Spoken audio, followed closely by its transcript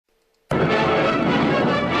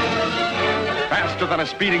swifter than a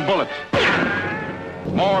speeding bullet,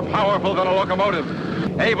 more powerful than a locomotive,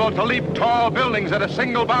 able to leap tall buildings at a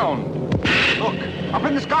single bound. Look, up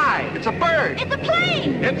in the sky, it's a bird. It's a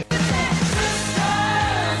plane. It's...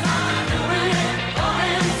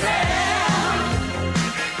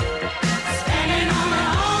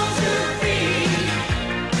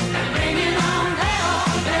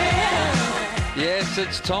 Yes,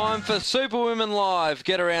 it's time for Superwomen Live.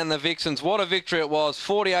 Get around the Vixens. What a victory it was,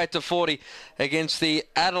 48-40 against the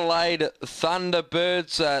Adelaide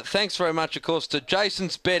Thunderbirds. Thanks very much, of course, to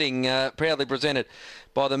Jason's Betting, proudly presented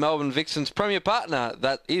by the Melbourne Vixens premier partner.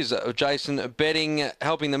 That is Jason Betting,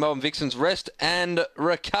 helping the Melbourne Vixens rest and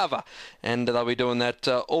recover. And they'll be doing that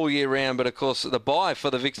all year round. But, of course, the bye for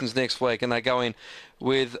the Vixens next week, and they go in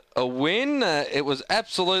with a win. It was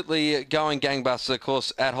absolutely going gangbusters, of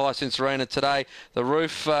course, at Hisense Arena today. The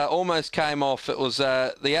roof almost came off. It was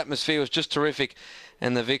the atmosphere was just terrific,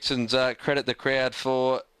 and the Vixens credit the crowd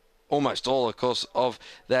for almost all, of course, of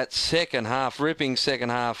that second half, ripping second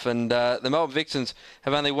half. And the Melbourne Vixens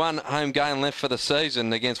have only one home game left for the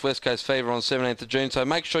season against West Coast Fever on 17th of June. So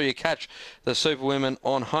make sure you catch the Superwomen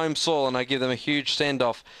on home soil, and I give them a huge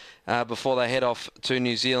send-off before they head off to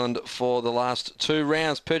New Zealand for the last two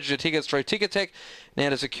rounds. Purchase your tickets through Ticketek now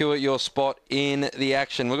to secure your spot in the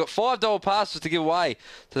action. We've got $5 passes to give away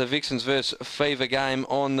to the Vixens versus Fever game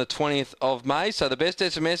on the 20th of May. So the best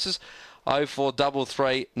SMSs,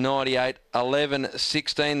 0433 98 11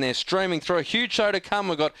 16. They're streaming through. A huge show to come.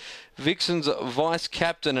 We've got Vixens vice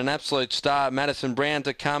captain and absolute star Madi Browne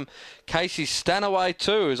to come. Kasey Stanaway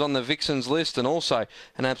too is on the Vixens list, and also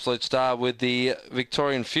an absolute star with the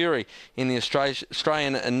Victorian Fury in the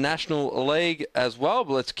Australian National League as well.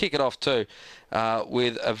 But let's kick it off too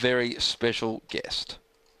with a very special guest.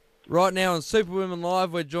 Right now on Superwomen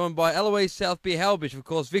Live, we're joined by Eloise Southby-Halbish, of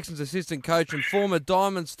course, Vixens assistant coach and former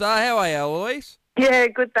Diamond star. How are you, Eloise? Yeah,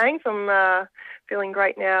 good, thanks. I'm feeling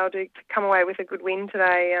great now to come away with a good win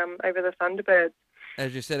today over the Thunderbirds.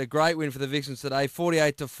 As you said, a great win for the Vixens today,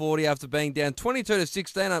 48-40 after being down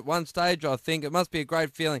 22-16 at one stage, I think. It must be a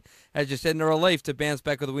great feeling, as you said, and a relief to bounce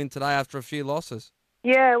back with a win today after a few losses.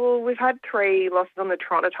 Yeah, well, we've had 3 losses on the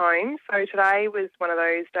trot at home, so today was one of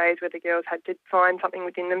those days where the girls had to find something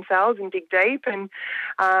within themselves and dig deep, and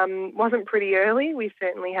wasn't pretty early. We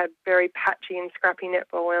certainly had very patchy and scrappy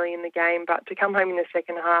netball early in the game, but to come home in the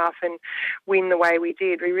second half and win the way we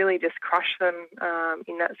did, we really just crushed them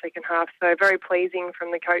in that second half. So very pleasing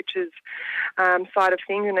from the coaches' side of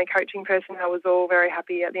things, and the coaching personnel was all very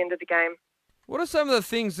happy at the end of the game. What are some of the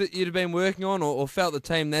things that you'd have been working on or felt the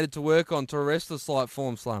team needed to work on to arrest the slight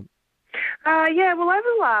form slump? Yeah, well, over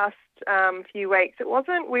the last few weeks,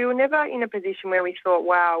 we were never in a position where we thought,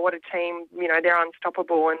 wow, what a team, they're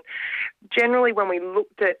unstoppable. And generally when we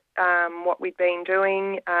looked at what we'd been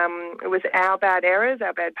doing, it was our bad errors,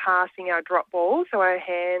 our bad passing, our drop balls, so our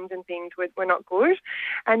hands and things were not good.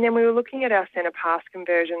 And then we were looking at our centre pass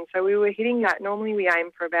conversion, so we were hitting that. Normally we aim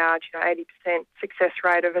for about 80% success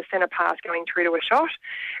rate of a centre pass going through to a shot.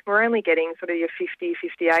 We're only getting sort of your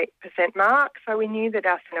 50-58% mark, so we knew that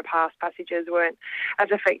our centre pass passages weren't as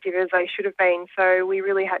effective as they should have been, so we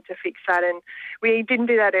really had to fix that. And we didn't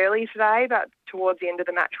do that early today, but towards the end of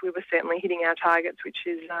the match we were certainly hitting our targets, which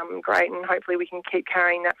is great, and hopefully we can keep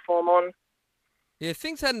carrying that form on. Yeah,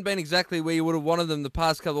 things hadn't been exactly where you would have wanted them the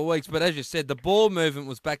past couple of weeks, but as you said, the ball movement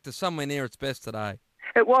was back to somewhere near its best today.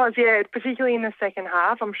 It was, yeah, particularly in the second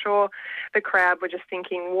half. I'm sure the crowd were just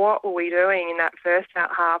thinking, what were we doing in that first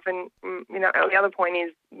half? And, the other point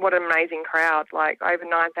is, what an amazing crowd, like over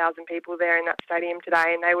 9,000 people there in that stadium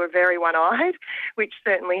today, and they were very one-eyed, which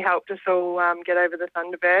certainly helped us all get over the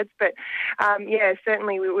Thunderbirds. But,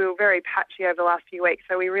 certainly we were very patchy over the last few weeks,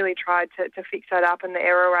 so we really tried to fix that up, and the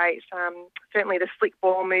error rate, certainly the slick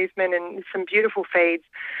ball movement and some beautiful feeds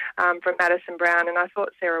from Madi Browne, and I thought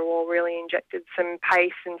Sarah Wall really injected some pace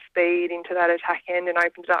and speed into that attack end and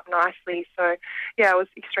opened it up nicely. So, I was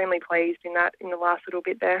extremely pleased in the last little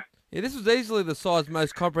bit there. Yeah, this was easily the side's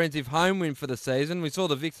most comprehensive home win for the season. We saw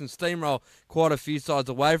the Vixens steamroll quite a few sides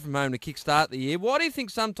away from home to kick-start the year. Why do you think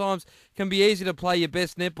sometimes can be easy to play your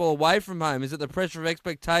best netball away from home? Is it the pressure of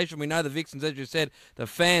expectation? We know the Vixens, as you said, the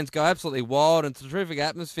fans go absolutely wild, and it's a terrific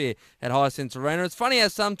atmosphere at Hisense Arena. It's funny how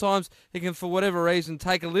sometimes it can, for whatever reason,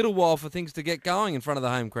 take a little while for things to get going in front of the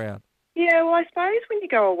home crowd. Yeah, well, I suppose when you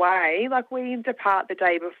go away, we depart the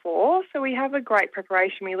day before, so we have a great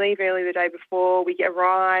preparation. We leave early the day before, we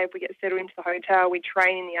arrive, we get settled into the hotel, we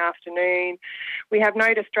train in the afternoon. We have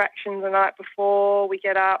no distractions the night before. We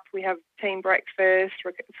get up, we have team breakfast,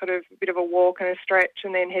 sort of a bit of a walk and a stretch,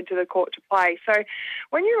 and then head to the court to play. So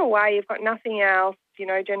when you're away, you've got nothing else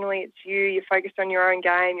Generally it's you're focused on your own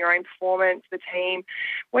game, your own performance, the team.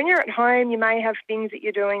 When you're at home, you may have things that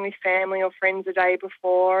you're doing with family or friends the day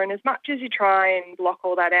before, and as much as you try and block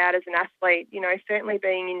all that out as an athlete, certainly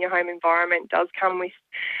being in your home environment does come with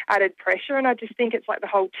added pressure. And I just think it's like the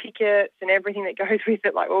whole tickets and everything that goes with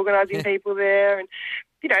it, like organising people there. And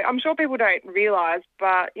I'm sure people don't realise,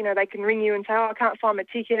 but, they can ring you and say, I can't find my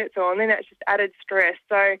tickets, and then that's just added stress.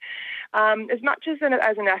 So as much as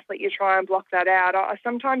an athlete you try and block that out, I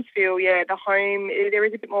sometimes feel, the home, there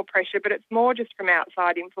is a bit more pressure, but it's more just from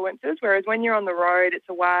outside influences, whereas when you're on the road, it's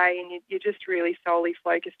away and you're just really solely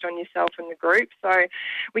focused on yourself and the group. So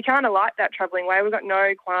we kind of like that travelling away. We've got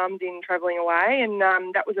no qualms in travelling away, and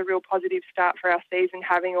that was a real positive start for our season,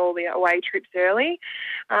 having all the away trips early.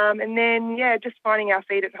 And then, just finding our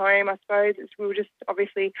feet at home, I suppose. We were just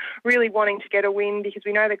obviously really wanting to get a win because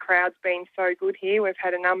we know the crowd's been so good here. We've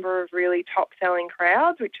had a number of really top-selling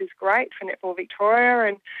crowds, which is great for Netball Victoria,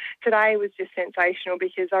 and today was just sensational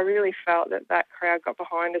because I really felt that crowd got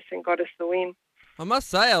behind us and got us the win. I must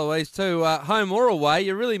say, Eloise, too, home or away,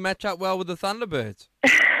 you really match up well with the Thunderbirds.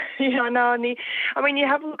 I know. And you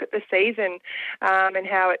have a look at the season and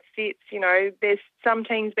how it fits. There's some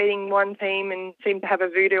teams beating one team and seem to have a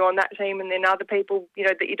voodoo on that team, and then other people,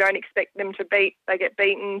 that you don't expect them to beat, they get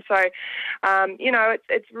beaten. So,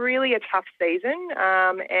 it's really a tough season,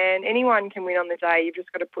 and anyone can win on the day. You've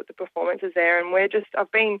just got to put the performances there. And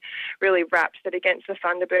I've been really rapt that against the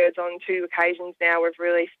Thunderbirds on 2 occasions now, we've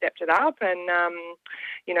really stepped it up. And,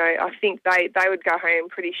 I think they would go home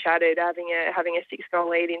pretty shattered having a 6-goal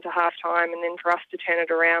lead into half-time, and then for us to turn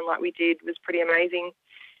it around like we did was pretty amazing.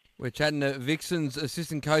 We're chatting to Vixens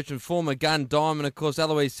assistant coach and former gun diamond, of course,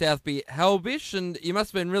 Eloise Southby-Halbish, and you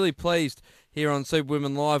must have been really pleased here on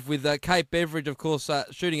Superwomen Live with Kate Beveridge, of course,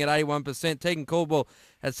 shooting at 81%, Tegan Caldwell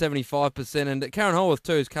at 75%, and Karen Holworth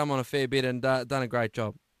too has come on a fair bit and done a great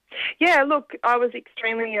job. Yeah, look, I was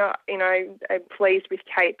extremely, pleased with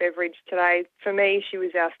Kate Beveridge today. For me, she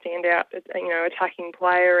was our standout, attacking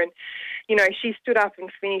player, and, she stood up and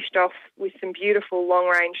finished off with some beautiful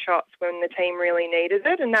long-range shots when the team really needed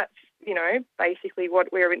it, and that's, basically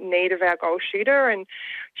what we're in need of our goal shooter. And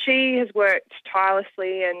she has worked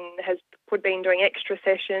tirelessly and has been doing extra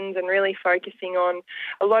sessions and really focusing on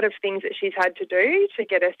a lot of things that she's had to do to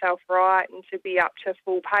get herself right and to be up to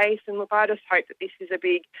full pace. And look, I just hope that this is a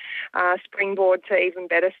big springboard to even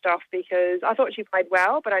better stuff, because I thought she played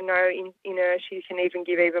well, but I know in her she can even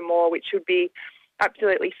give even more, which would be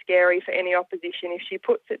absolutely scary for any opposition if she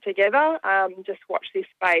puts it together. Just watch this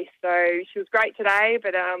space. So she was great today,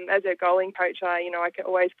 but as a goaling coach, I can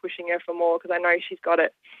always pushing her for more because I know she's got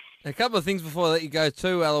it. A couple of things before I let you go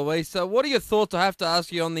too, Eloise. So what are your thoughts? I have to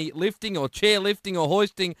ask you on the lifting or chairlifting or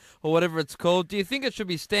hoisting or whatever it's called. Do you think it should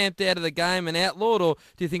be stamped out of the game and outlawed, or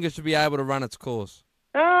do you think it should be able to run its course?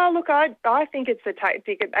 Look, I think it's a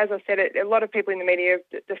tactic. As I said, a lot of people in the media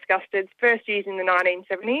have discussed it. It's first used in the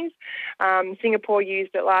 1970s. Singapore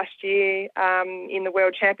used it last year in the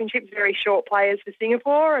World Championships. Very short players for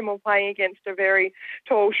Singapore, and we're playing against a very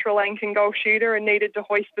tall Sri Lankan goal shooter and needed to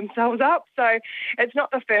hoist themselves up. So it's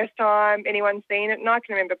not the first time anyone's seen it. And I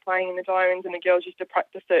can remember playing in the Diamonds, and the girls used to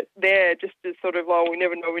practice it there just as sort of, we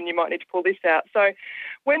never know when you might need to pull this out. So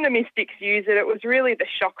when the Mystics used it, it was really the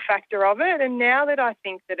shock factor of it. And now that I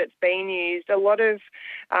think that it's been used, a lot of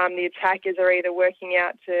the attackers are either working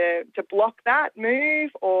out to block that move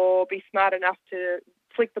or be smart enough to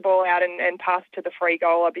flick the ball out and pass to the free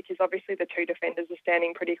goaler, because obviously the two defenders are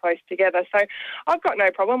standing pretty close together. So I've got no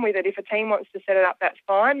problem with it. If a team wants to set it up, that's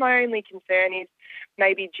fine. My only concern is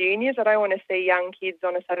maybe juniors. I don't want to see young kids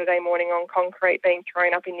on a Saturday morning on concrete being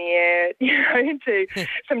thrown up in the air, to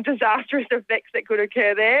some disastrous effects that could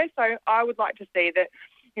occur there. So I would like to see that,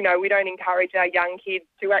 we don't encourage our young kids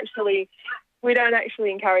to encourage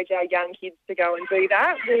our young kids to go and do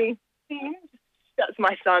that. That's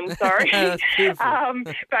my son, sorry.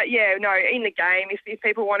 But yeah, no, in the game, if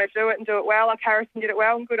people want to do it and do it well, like Harrison did it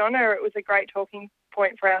well, and good on her, it was a great talking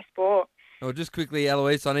point for our sport. Well, just quickly,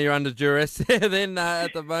 Eloise, I know you're under duress then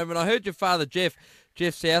at the moment. I heard your father, Jeff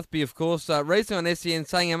Southby, of course, recently on SEN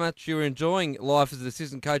saying how much you were enjoying life as an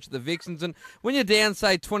assistant coach at the Vixens. And when you're down,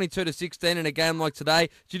 say, 22-16 in a game like today,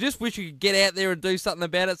 do you just wish you could get out there and do something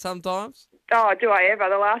about it sometimes? Oh, do I ever?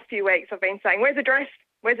 The last few weeks I've been saying, where's the dress?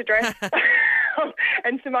 Where's the dress?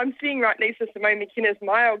 And so I'm sitting right next to Simone McInnes,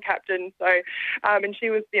 my old captain. So, and she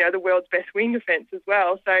was, the world's best wing defence as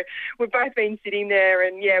well. So we've both been sitting there,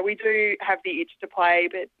 and yeah, we do have the itch to play,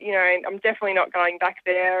 but I'm definitely not going back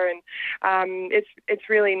there. And it's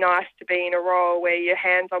really nice to be in a role where you're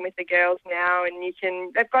hands on with the girls now, and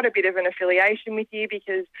they've got a bit of an affiliation with you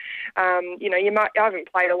because, I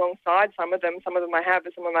haven't played alongside some of them I have,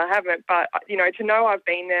 and some of them I haven't. But to know I've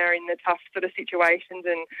been there in the tough sort of situations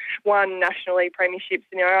and won nationally premierships,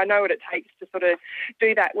 I know what it takes to sort of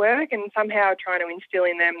do that work, and somehow trying to instill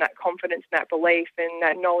in them that confidence and that belief and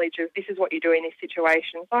that knowledge of this is what you do in this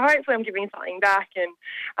situation. So hopefully I'm giving something back,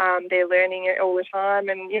 and they're learning it all the time.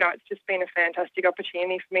 And it's just been a fantastic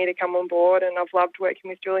opportunity for me to come on board, and I've loved working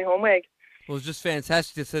with Julie Hornweg. Well, it's just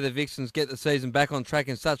fantastic to see the Vixens get the season back on track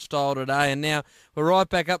in such style today, and now we're right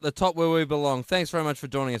back up the top where we belong. Thanks very much for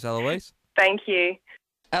joining us, Eloise. Thank you.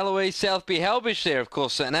 Eloise Southby-Halbish there, of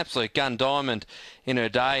course, an absolute gun diamond in her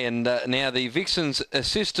day, and now the Vixens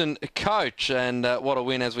assistant coach, and what a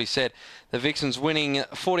win, as we said. The Vixens winning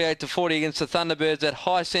 48-40 against the Thunderbirds at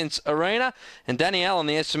Hisense Arena, and Danielle on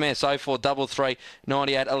the SMS 0433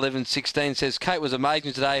 98 11 16 says Kate was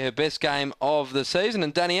amazing today, her best game of the season.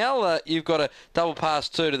 And Danielle, you've got a double pass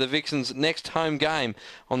too to the Vixens' next home game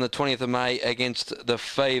on the 20th of May against the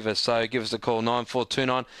Fever, so give us a call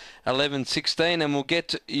 9429 11 16 and we'll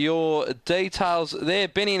get your details there.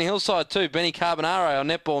 Benny in Hillside too, Benny Carbonaro, our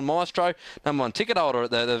netball maestro, number one ticket holder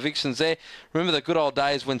at the Vixens there. Remember the good old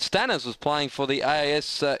days when Stanners was playing for the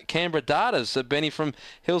AIS Canberra Darters. Benny from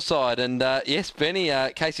Hillside, and yes, Benny,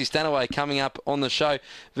 Kasey Stanaway coming up on the show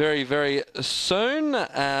very, very soon.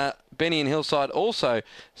 Benny in Hillside also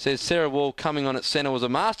says Sarah Wall coming on at centre was a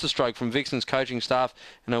masterstroke from Vixens coaching staff,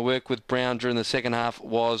 and her work with Browne during the second half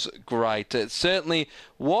was great. It certainly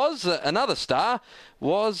was. Another star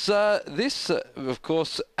was this, of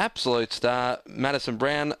course, absolute star, Madi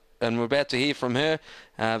Browne, and we're about to hear from her,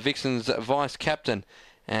 Vixens vice captain,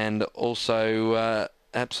 and also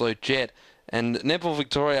absolute jet. And Netball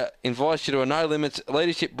Victoria invites you to a No Limits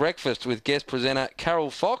Leadership Breakfast with guest presenter Carol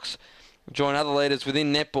Fox. Join other leaders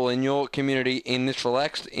within netball in your community in this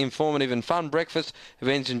relaxed, informative and fun breakfast.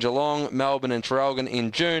 Events in Geelong, Melbourne and Traralgon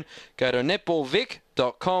in June. Go to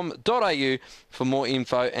netballvic.com.au for more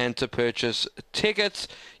info and to purchase tickets.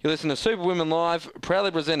 You listen to Superwomen Live,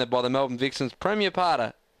 proudly presented by the Melbourne Vixens Premier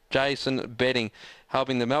Partner, Jason Betting,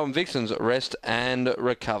 helping the Melbourne Vixens rest and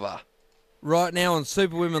recover. Right now on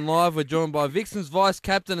Superwomen Live, we're joined by Vixens Vice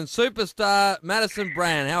Captain and Superstar, Madi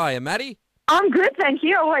Browne. How are you, Maddie? I'm good, thank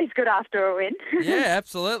you. Always good after a win. Yeah,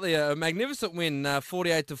 absolutely. A magnificent win,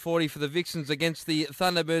 48-40 for the Vixens against the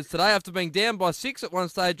Thunderbirds today after being down by 6 at one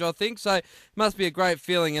stage, I think. So it must be a great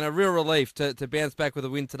feeling and a real relief to bounce back with a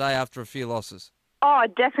win today after a few losses. Oh,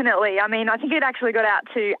 definitely. I mean, I think it actually got out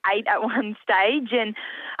to 8 at one stage, and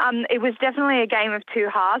it was definitely a game of two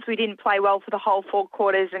halves. We didn't play well for the whole 4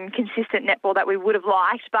 quarters and consistent netball that we would have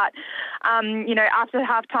liked, but, after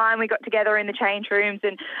half-time we got together in the change rooms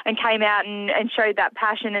and came out and showed that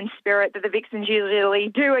passion and spirit that the Vixens usually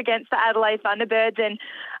do against the Adelaide Thunderbirds, and,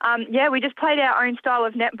 we just played our own style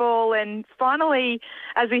of netball, and finally,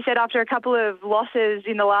 as we said, after a couple of losses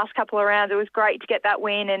in the last couple of rounds, it was great to get that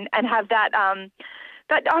win and have that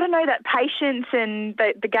that patience and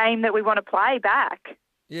the game that we want to play back.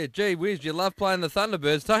 Yeah, gee whiz, you love playing the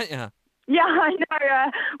Thunderbirds, don't you? Yeah, I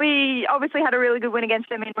know. We obviously had a really good win against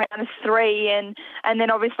them in round 3, and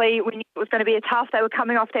then obviously we knew it was going to be a tough. They were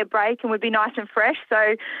coming off their break and would be nice and fresh.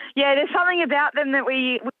 So, yeah, there's something about them that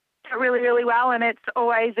we do really, really well, and it's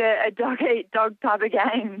always a dog-eat-dog type of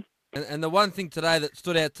game. And the one thing today that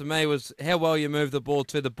stood out to me was how well you moved the ball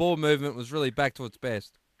too. The ball movement was really back to its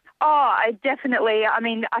best. Oh, definitely. I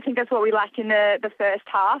mean, I think that's what we lacked in the first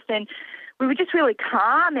half, and we were just really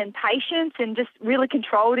calm and patient and just really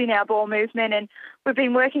controlled in our ball movement, and we've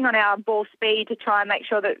been working on our ball speed to try and make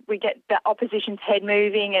sure that we get the opposition's head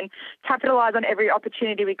moving and capitalise on every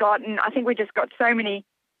opportunity we got, and I think we just got so many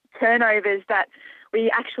turnovers that we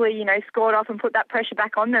actually, scored off and put that pressure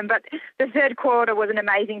back on them. But the third quarter was an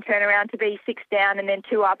amazing turnaround. To be 6 down and then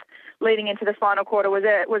 2 up leading into the final quarter was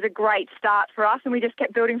a great start for us, and we just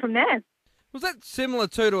kept building from there. Was that similar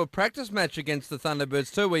to a practice match against the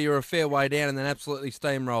Thunderbirds too, where you were a fair way down and then absolutely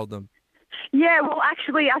steamrolled them? Yeah, well,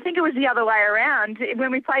 actually, I think it was the other way around.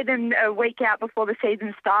 When we played them a week out before the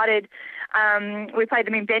season started, we played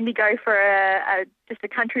them in Bendigo for just a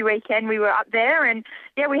country weekend. We were up there, and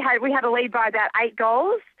yeah, we had a lead by about 8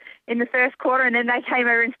 goals in the first quarter, and then they came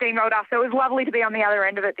over and steamrolled us. So it was lovely to be on the other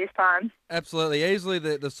end of it this time. Absolutely, easily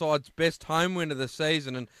the side's best home win of the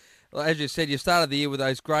season, and as you said, you started the year with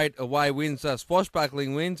those great away wins,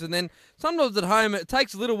 swashbuckling wins, and then sometimes at home it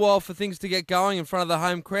takes a little while for things to get going in front of the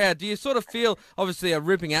home crowd. Do you sort of feel, obviously, a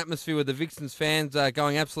ripping atmosphere with the Vixens fans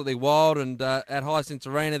going absolutely wild and at Hisense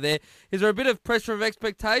Arena there? Is there a bit of pressure of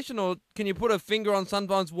expectation, or can you put a finger on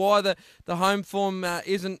sometimes why the home form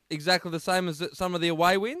isn't exactly the same as some of the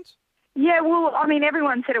away wins? Yeah, well, I mean,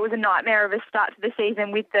 everyone said it was a nightmare of a start to the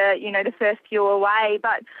season with the first few away.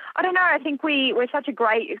 But I don't know, I think we're such a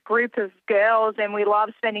great group of girls and we love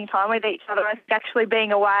spending time with each other. I think actually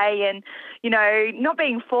being away and, not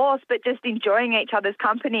being forced, but just enjoying each other's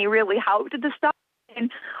company really helped at the start.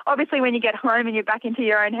 And obviously when you get home and you're back into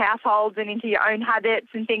your own households and into your own habits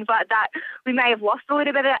and things like that, we may have lost a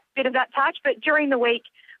little bit of that touch. But during the week,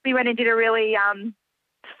 we went and did a really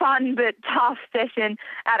fun but tough session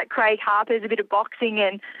out at Craig Harper's, a bit of boxing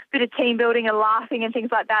and a bit of team building and laughing and things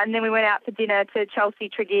like that. And then we went out for dinner to Chelsea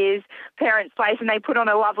Tregear's parents' place and they put on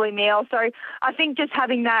a lovely meal. So I think just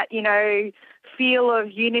having that, feel of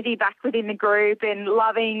unity back within the group and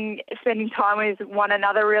loving spending time with one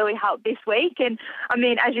another really helped this week. And I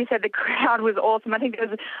mean, as you said, the crowd was awesome. I think there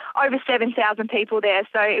was over 7,000 people there.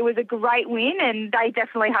 So it was a great win and they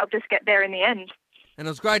definitely helped us get there in the end. And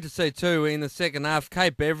it was great to see, too, in the second half,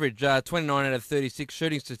 Kate Beveridge, 29 out of 36,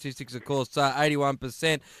 shooting statistics, of course,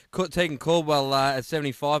 81%, Tegan Caldwell at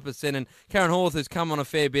 75%, and Karen Hawth has come on a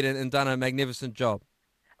fair bit and done a magnificent job.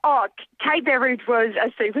 Oh, Kate Beveridge was a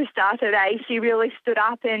superstar today. She really stood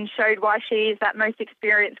up and showed why she is that most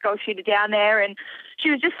experienced goal shooter down there, and she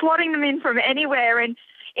was just slotting them in from anywhere, and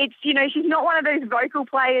it's, she's not one of those vocal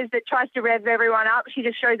players that tries to rev everyone up. She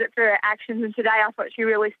just shows it through her actions. And today I thought she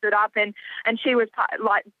really stood up and she was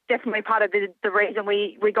definitely part of the reason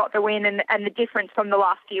we got the win and the difference from the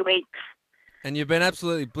last few weeks. And you've been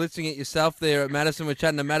absolutely blitzing it yourself there at Madison. We're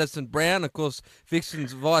chatting to Madi Browne, of course,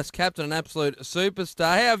 Vixens vice-captain, an absolute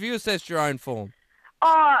superstar. How have you assessed your own form?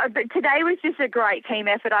 Oh, but today was just a great team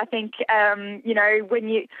effort. I think,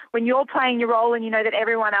 when you're playing your role and you know that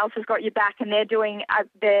everyone else has got your back and they're doing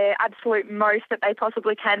their absolute most that they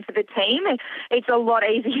possibly can for the team, it's a lot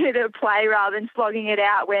easier to play rather than slogging it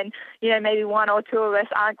out when, maybe one or two of us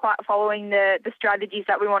aren't quite following the strategies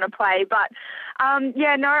that we want to play. But, I'm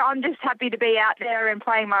just happy to be out there and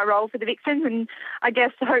playing my role for the Vixens. And I guess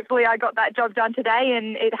hopefully I got that job done today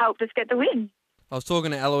and it helped us get the win. I was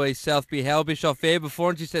talking to Eloise Southby-Halbish off air before,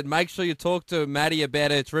 and she said, make sure you talk to Madi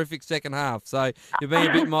about her terrific second half. So you're being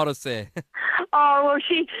a bit modest there. Oh, well,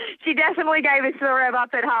 she definitely gave us the rev up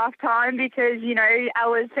at halftime because,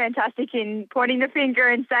 Ella's fantastic in pointing the finger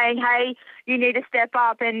and saying, hey, you need to step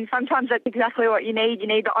up. And sometimes that's exactly what you need. You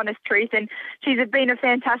need the honest truth. And she's been a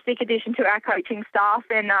fantastic addition to our coaching staff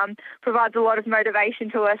and provides a lot of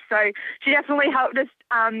motivation to us. So she definitely helped us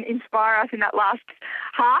inspire us in that last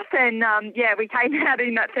half. And, we came out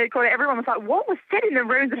in that third quarter. Everyone was like, what was said in the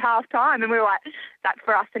rooms at halftime? And we were like, that's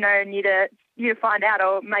for us to know and you to find out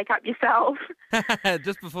or make up yourself.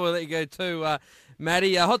 Just before we let you go too,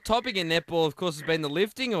 Madi, a hot topic in netball, of course, has been the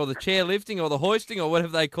lifting or the chair lifting or the hoisting or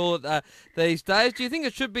whatever they call it these days. Do you think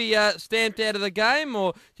it should be stamped out of the game,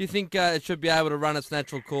 or do you think it should be able to run its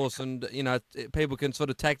natural course and, people can sort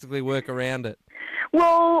of tactically work around it?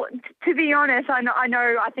 Well, to be honest,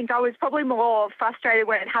 I think I was probably more frustrated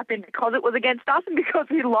when it happened because it was against us and because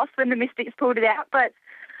we lost when the Mystics pulled it out. But,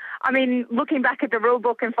 I mean, looking back at the rule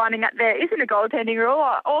book and finding that there isn't a goaltending rule,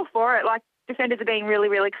 all for it. Like, defenders are being really,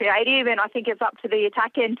 really creative, and I think it's up to the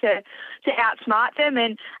attack end to outsmart them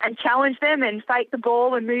and challenge them and fake the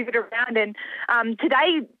ball and move it around. And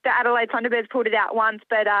today the Adelaide Thunderbirds pulled it out once,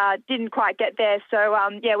 but didn't quite get there. So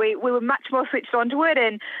we were much more switched onto it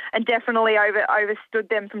and definitely overstood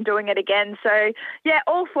them from doing it again. So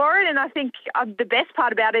all for it. And I think the best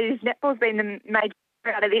part about it is netball's been the major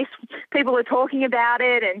out of this. People are talking about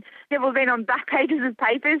it, and netball's been on back pages of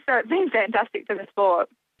papers. So it's been fantastic for the sport.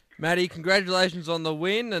 Madi, congratulations on the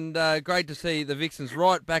win, and great to see the Vixens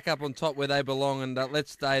right back up on top where they belong, and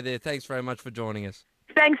let's stay there. Thanks very much for joining us.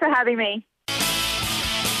 Thanks for having me.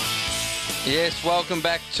 Yes, welcome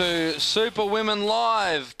back to Superwomen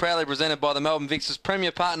Live, proudly presented by the Melbourne Vixens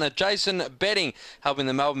Premier Partner Jason Betting, helping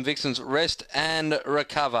the Melbourne Vixens rest and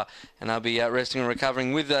recover. And I'll be resting and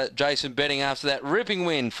recovering with Jason Betting after that ripping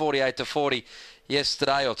win, 48-40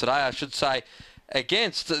 yesterday, or today I should say,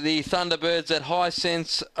 against the Thunderbirds at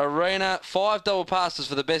Hisense Arena. 5 double passes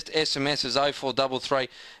for the best SMSs, 0433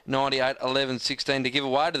 98 11 16 to give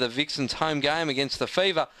away to the Vixens home game against the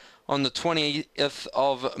Fever on the 20th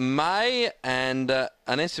of May. And an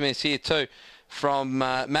SMS here too from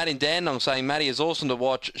Matt in Dandenong saying Madi is awesome to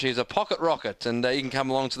watch. She's a pocket rocket, and you can come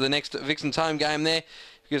along to the next Vixens home game there.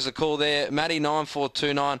 Give us a call there, Madi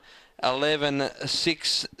 9429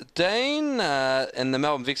 11-16. And the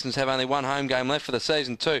Melbourne Vixens have only one home game left for the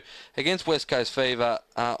season too, against West Coast Fever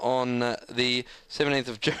on the 17th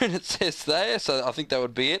of June, it says there. So I think that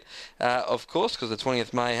would be it, of course, because the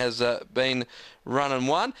 20th May has been run and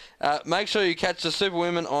won. Make sure you catch the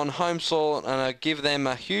Superwomen on home soil and give them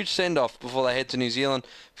a huge send-off before they head to New Zealand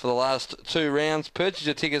for the last 2 rounds. Purchase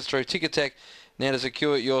your tickets through Ticketek now to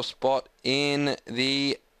secure your spot in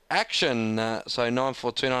the action. So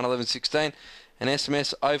 9429 11 16 and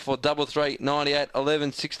SMS 0433 98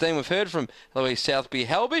 11 16. We've heard from Eloise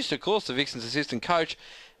Southby-Halbish, of course, the Vixens assistant coach,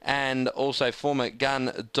 and also former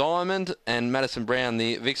gun Diamond, and Madi Browne,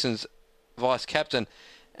 the Vixens vice captain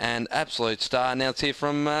and absolute star. Now let's hear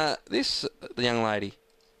from this young lady.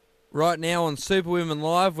 Right now on Superwomen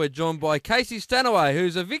Live, we're joined by Kasey Stanaway,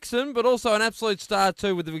 who's a Vixen, but also an absolute star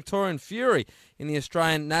too with the Victorian Fury in the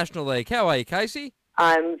Australian National League. How are you, Kasey?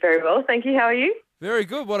 I'm very well, thank you. How are you? Very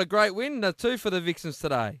good. What a great win, too, for the Vixens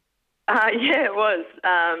today. Yeah, it was.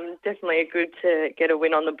 Definitely good to get a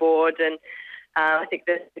win on the board. And I think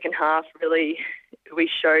the second half really, we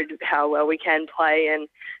showed how well we can play, and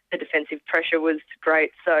the defensive pressure was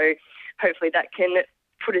great. So hopefully that can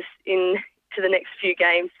put us into the next few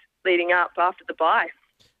games leading up after the bye.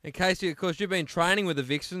 And Kasey, of course, you've been training with the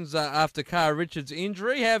Vixens after Cara Richards'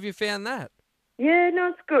 injury. How have you found that? Yeah, no,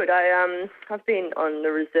 it's good. I've been on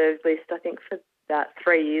the reserve list, I think, for about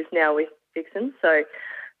 3 years now with Vixens. So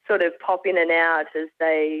sort of pop in and out as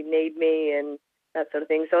they need me and that sort of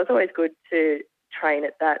thing. So it's always good to train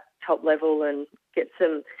at that top level and get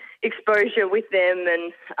some exposure with them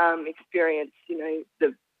and experience,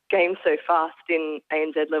 the game so fast in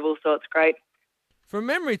ANZ level. So it's great. From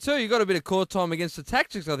memory, too, you got a bit of court time against the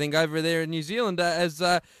Tactics, I think, over there in New Zealand as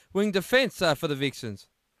wing defence for the Vixens.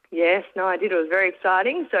 Yes, no, I did. It was very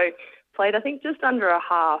exciting. So played, I think, just under a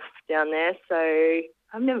half down there. So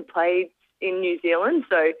I've never played in New Zealand.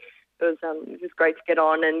 So it was great to get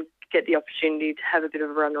on and get the opportunity to have a bit of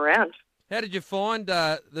a run around. How did you find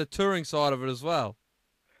the touring side of it as well?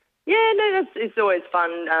 Yeah, no, it's always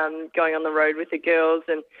fun going on the road with the girls,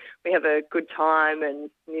 and we have a good time, and,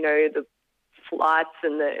 the flights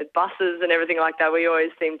and the buses and everything like that. We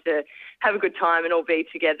always seem to have a good time and all be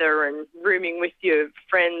together and rooming with your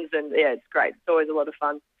friends, and yeah, it's great. It's always a lot of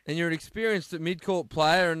fun. And you're an experienced mid-court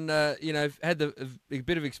player, and had a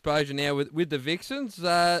bit of exposure now with the Vixens.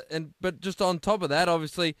 But just on top of that,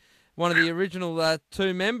 obviously, one of the original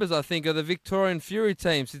 2 members, I think, of the Victorian Fury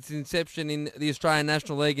team since its inception in the Australian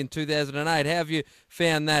National League in 2008. How have you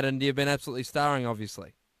found that? And you've been absolutely starring,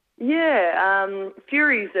 obviously. Yeah,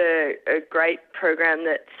 Fury's a great program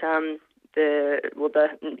that the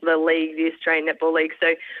league, the Australian Netball League.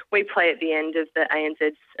 So we play at the end of the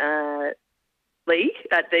ANZ's league,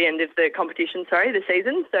 at the end of the competition, the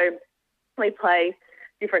season. So we play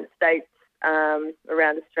different states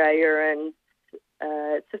around Australia, and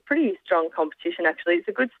it's a pretty strong competition, actually. It's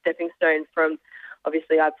a good stepping stone from,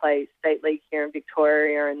 obviously, I play state league here in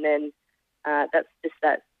Victoria, and then that's just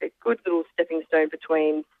a good little stepping stone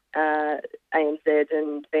between ANZ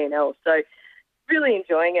and VNL. So really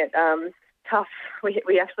enjoying it. Tough.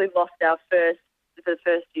 We actually lost our for the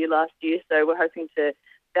first year last year, so we're hoping to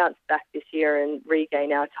bounce back this year and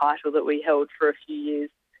regain our title that we held for a few years.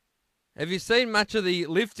 Have you seen much of the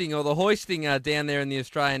lifting or the hoisting down there in the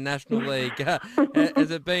Australian National League?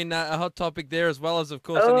 Has it been a hot topic there as well as, of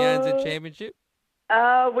course, in the ANZ Championship?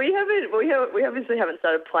 We haven't. We obviously haven't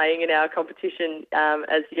started playing in our competition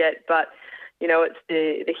as yet, but it's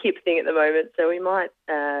the hip thing at the moment. So we might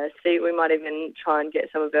see. We might even try and get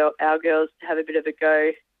some of our girls to have a bit of a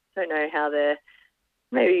go. Don't know how they're.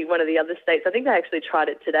 Maybe one of the other states. I think they actually tried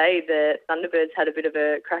it today. The Thunderbirds had a bit of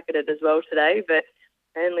a crack at it as well today, but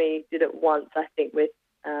they only did it once, I think, with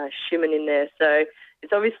Shimon in there. So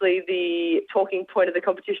it's obviously the talking point of the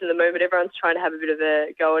competition at the moment. Everyone's trying to have a bit of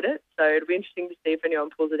a go at it. So it'll be interesting to see if anyone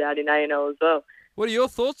pulls it out in A&L as well. What are your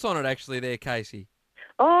thoughts on it, actually, there, Kasey?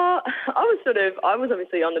 Oh, I was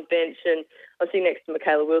obviously on the bench, and I was sitting next to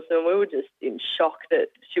Michaela Wilson, and we were just in shock that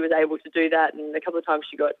she was able to do that. And a couple of times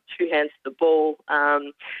she got 2 hands to the ball.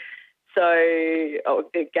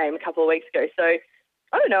 The game a couple of weeks ago. So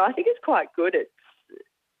I don't know. I think it's quite good.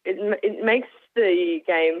 It makes the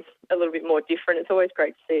game a little bit more different. It's always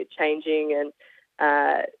great to see it changing and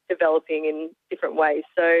developing in different ways.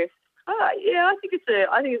 So yeah, I think it's a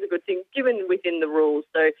good thing given within the rules.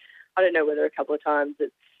 So I don't know whether a couple of times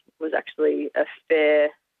it was actually a fair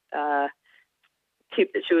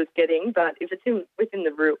tip that she was getting, but if it's within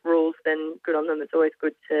the rules, then good on them. It's always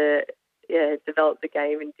good to develop the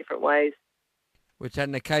game in different ways. We're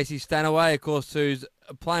chatting to Kasey Stanaway, of course, who's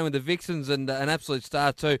playing with the Vixens and an absolute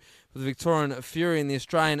star too for the Victorian Fury in the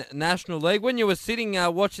Australian National League. When you were sitting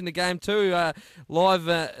watching the game too, live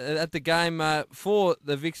at the game for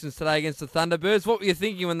the Vixens today against the Thunderbirds, what were you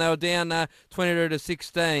thinking when they were down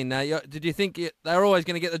 22-16? Did you think they were always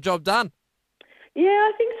going to get the job done? Yeah,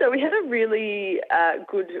 I think so. We had a really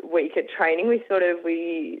good week at training. We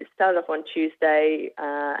started off on Tuesday,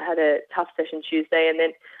 had a tough session Tuesday, and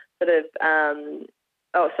then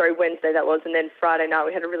Wednesday that was, and then Friday night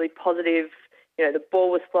we had a really positive, the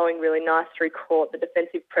ball was flowing really nice through court, the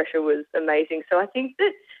defensive pressure was amazing. So I think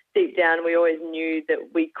that deep down we always knew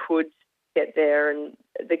that we could get there, and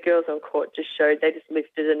the girls on court just showed they just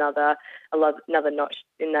lifted another notch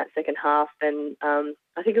in that second half, and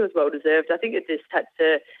I think it was well deserved. I think it just had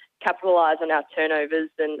to capitalise on our turnovers,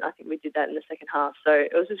 and I think we did that in the second half. So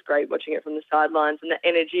it was just great watching it from the sidelines, and the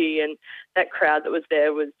energy and that crowd that was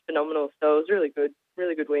there was phenomenal. So it was really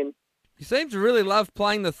good win. You seem to really love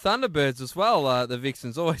playing the Thunderbirds as well, the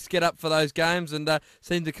Vixens. Always get up for those games and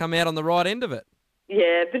seem to come out on the right end of it.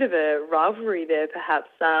 Yeah, a bit of a rivalry there perhaps.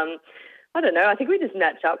 I don't know. I think we just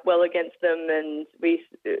match up well against them, and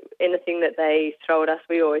anything that they throw at us,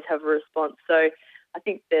 we always have a response. So I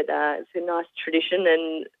think that it's a nice tradition,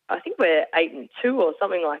 and I think we're 8-2 or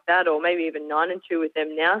something like that, or maybe even 9-2 with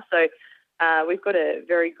them now. So we've got a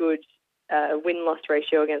very good win-loss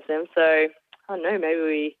ratio against them. So I don't know. Maybe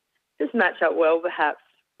we just match up well, perhaps.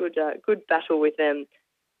 Good battle with them.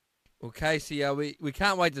 Well, Kasey, we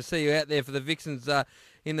can't wait to see you out there for the Vixens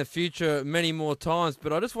in the future many more times.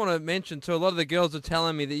 But I just want to mention, too, a lot of the girls are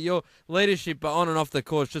telling me that your leadership on and off the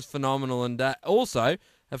court is just phenomenal, and also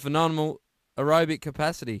a phenomenal aerobic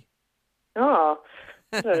capacity. Oh,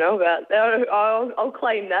 I don't know about that. I'll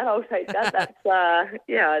claim that. I'll take that. That's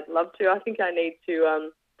I'd love to. I think I need to,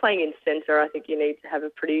 playing in centre, I think you need to have a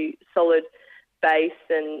pretty solid base,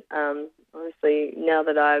 and obviously now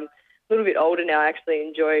that I'm a little bit older now, I actually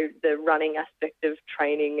enjoy the running aspect of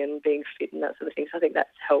training and being fit and that sort of thing. So I think that's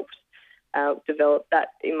helped develop that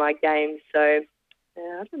in my game. So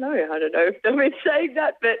I don't know if I've been saying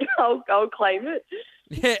that, but I'll claim it.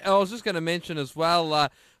 Yeah, I was just going to mention as well,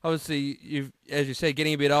 obviously, you've, as you said,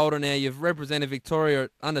 getting a bit older now, you've represented Victoria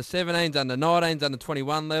at under 17s, under 19s, under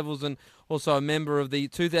 21 levels, and also a member of the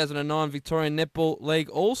 2009 Victorian Netball League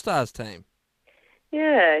All-Stars team.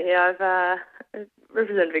 Yeah, I've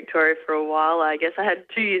represented Victoria for a while. I guess I had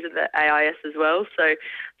 2 years at the AIS as well, so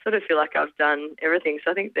sort of feel like I've done everything.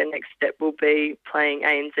 So I think the next step will be playing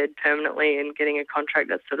ANZ permanently and getting a contract.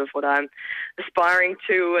 That's sort of what I'm aspiring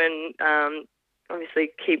to, and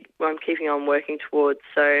obviously I'm keeping on working towards.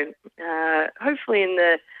 So hopefully in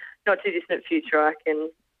the not too distant future I can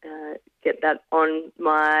get that on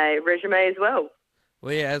my resume as well.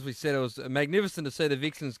 Well, yeah, as we said, it was magnificent to see the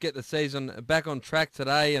Vixens get the season back on track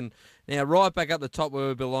today and now right back up the top where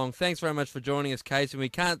we belong. Thanks very much for joining us, Kasey, and we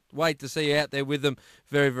can't wait to see you out there with them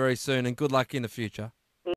very, very soon, and good luck in the future.